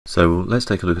So let's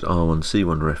take a look at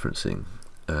R1C1 referencing.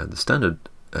 The standard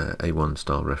A1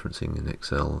 style referencing in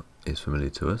Excel is familiar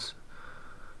to us,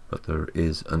 but there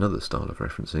is another style of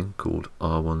referencing called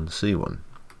R1C1.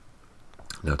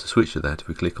 Now to switch to that, if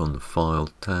we click on the File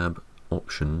tab,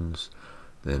 Options,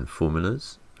 then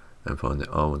Formulas, and find the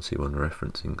R1C1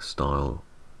 referencing style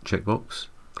checkbox,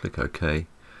 click OK,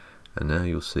 and now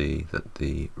you'll see that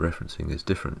the referencing is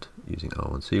different using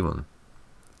R1C1.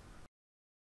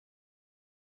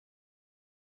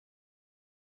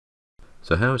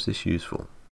 So how is this useful?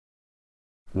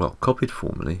 Well, copied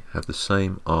formulae have the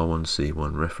same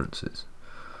R1C1 references.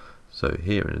 So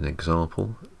here in an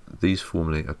example, these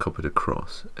formulae are copied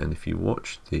across, and if you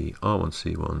watch the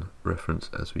R1C1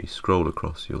 reference as we scroll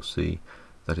across, you'll see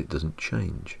that it doesn't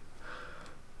change.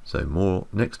 So more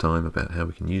next time about how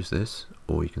we can use this,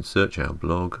 or you can search our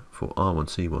blog for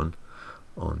R1C1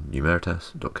 on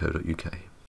numeritas.co.uk.